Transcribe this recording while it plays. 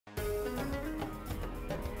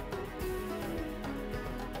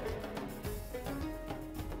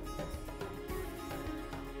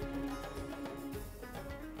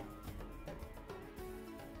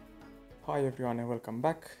Hi everyone and welcome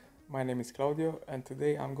back. My name is Claudio and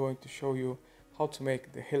today I'm going to show you how to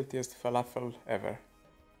make the healthiest falafel ever.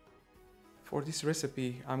 For this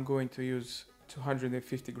recipe I'm going to use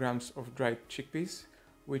 250 grams of dried chickpeas,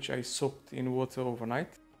 which I soaked in water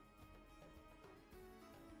overnight,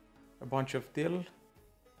 a bunch of dill,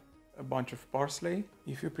 a bunch of parsley.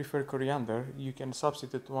 If you prefer coriander, you can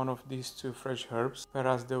substitute one of these two fresh herbs,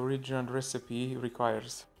 whereas the original recipe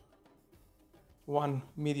requires 1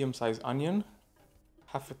 medium-sized onion,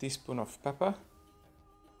 half a teaspoon of pepper,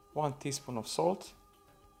 1 teaspoon of salt,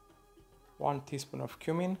 1 teaspoon of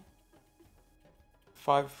cumin,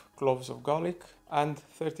 5 cloves of garlic, and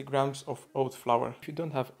 30 grams of oat flour. If you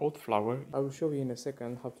don't have oat flour, I will show you in a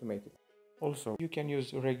second how to make it. Also, you can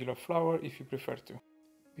use regular flour if you prefer to.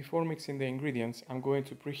 Before mixing the ingredients, I'm going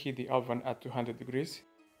to preheat the oven at 200 degrees.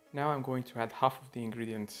 Now I'm going to add half of the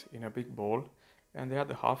ingredients in a big bowl, and the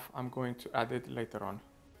other half I'm going to add it later on.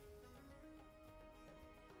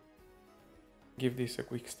 Give this a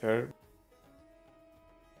quick stir.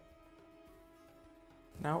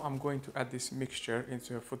 Now I'm going to add this mixture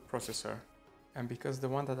into a food processor, and because the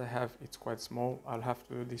one that I have is quite small, I'll have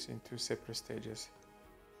to do this in 2 separate stages.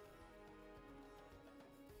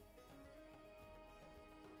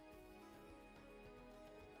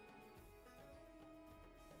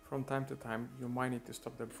 From time to time you might need to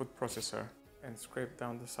stop the food processor and scrape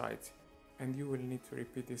down the sides, and you will need to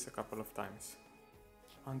repeat this a couple of times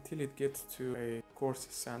until it gets to a coarse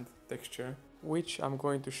sand texture, which I'm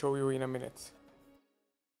going to show you in a minute.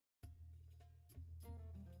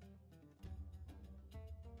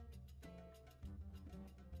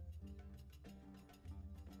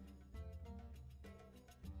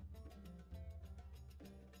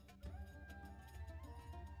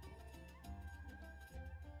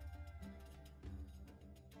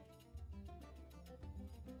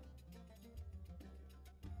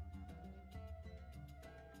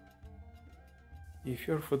 If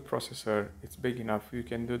your food processor is big enough, you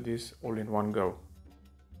can do this all in one go.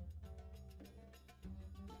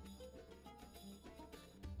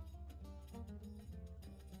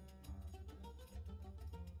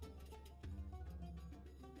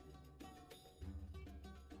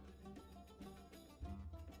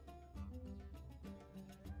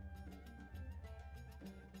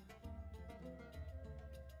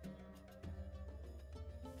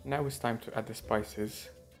 Now it's time to add the spices.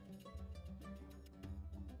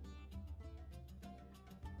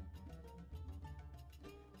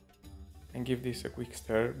 And give this a quick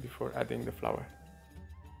stir before adding the flour.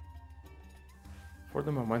 For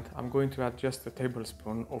the moment, I'm going to add just a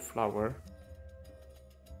tablespoon of flour.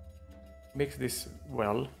 Mix this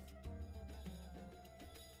well.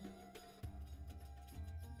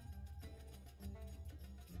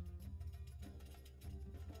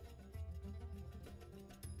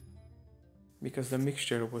 Because the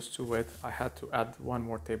mixture was too wet, I had to add 1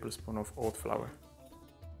 more tablespoon of oat flour.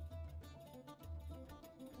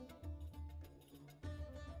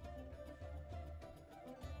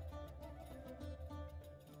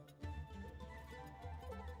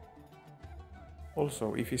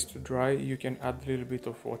 Also, if it's too dry, you can add a little bit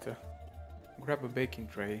of water. Grab a baking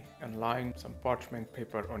tray and line some parchment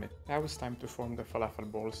paper on it. Now it's time to form the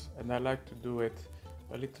falafel balls, and I like to do it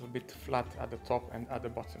a little bit flat at the top and at the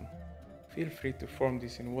bottom. Feel free to form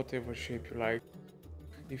this in whatever shape you like.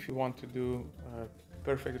 If you want to do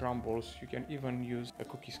perfect round balls, you can even use a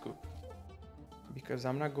cookie scoop. Because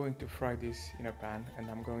I'm not going to fry this in a pan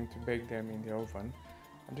and I'm going to bake them in the oven,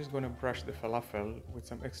 I'm just going to brush the falafel with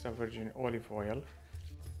some extra virgin olive oil,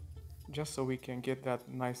 just so we can get that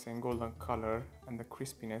nice and golden color and the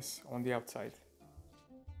crispiness on the outside.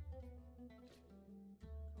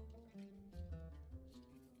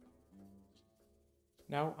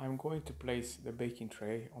 Now I'm going to place the baking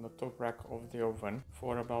tray on the top rack of the oven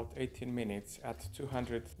for about 18 minutes at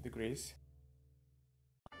 200 degrees.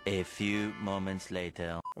 A few moments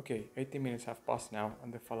later. Okay, 18 minutes have passed now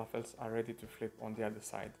and the falafels are ready to flip on the other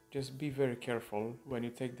side. Just be very careful when you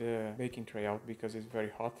take the baking tray out because it's very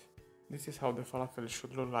hot. This is how the falafel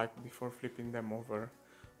should look like before flipping them over.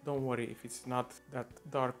 Don't worry if it's not that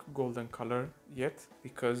dark golden color yet,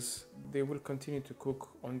 because they will continue to cook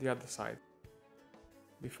on the other side.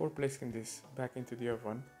 Before placing this back into the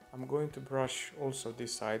oven, I'm going to brush also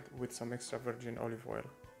this side with some extra virgin olive oil.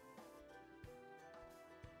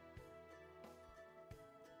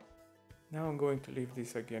 Now I'm going to leave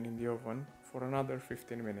this again in the oven for another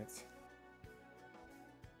 15 minutes.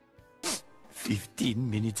 15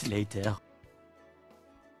 minutes later.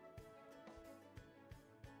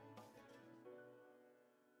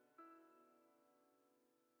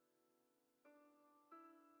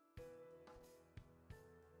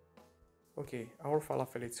 Okay, our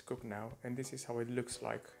falafel is cooked now, and this is how it looks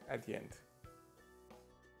like at the end.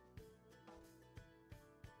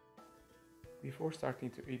 Before starting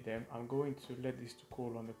to eat them, I'm going to let this to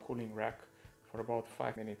cool on the cooling rack for about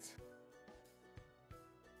 5 minutes.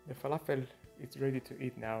 The falafel is ready to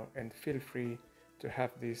eat now, and feel free to have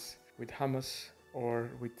this with hummus or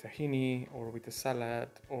with tahini or with a salad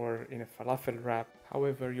or in a falafel wrap,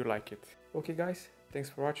 however you like it. Okay guys, thanks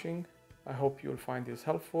for watching. I hope you'll find this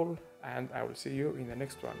helpful, and I will see you in the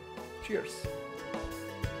next one. Cheers!